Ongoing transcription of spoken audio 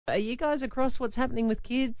Are you guys across what's happening with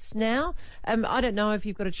kids now? I don't know if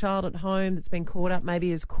you've got a child at home that's been caught up, maybe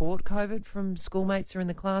has caught COVID from schoolmates or in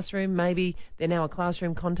the classroom. Maybe they're now a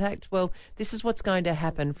classroom contact. Well, this is what's going to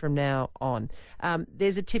happen from now on.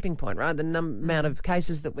 There's a tipping point, right? The amount of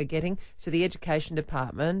cases that we're getting. So the Education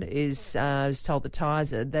Department is told the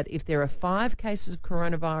Tiser that if there are 5 cases of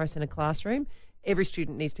coronavirus in a classroom, every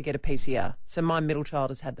student needs to get a PCR. So my middle child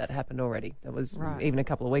has had that happen already. That was even a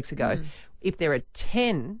couple of weeks ago. If there are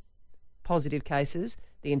 10 positive cases,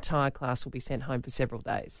 the entire class will be sent home for several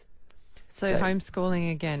days. So homeschooling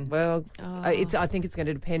again. Well, I think it's going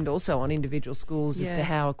to depend also on individual schools as to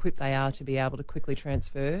how equipped they are to be able to quickly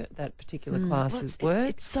transfer that particular class's work.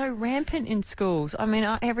 It's so rampant in schools. I mean,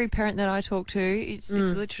 every parent that I talk to, it's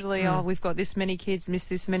literally, we've got this many kids, missed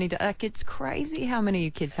this many. It's crazy how many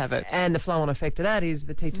kids have it. And the flow-on effect of that is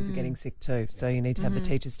the teachers are getting sick too. So you need to have the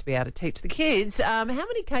teachers to be able to teach the kids. How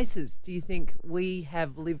many cases do you think we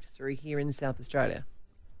have lived through here in South Australia?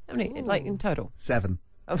 How many, like in total? 7.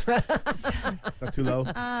 Is that too low?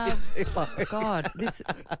 Too low. God, this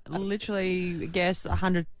literally, guess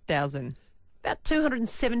 100,000. About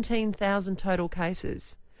 217,000 total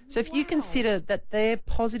cases. So if you consider that they're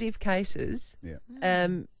positive cases,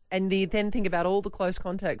 and you then think about all the close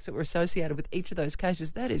contacts that were associated with each of those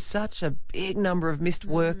cases, that is such a big number of missed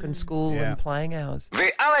work and school and playing hours.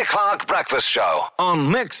 The Ali Clark Breakfast Show on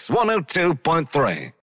Mix 102.3.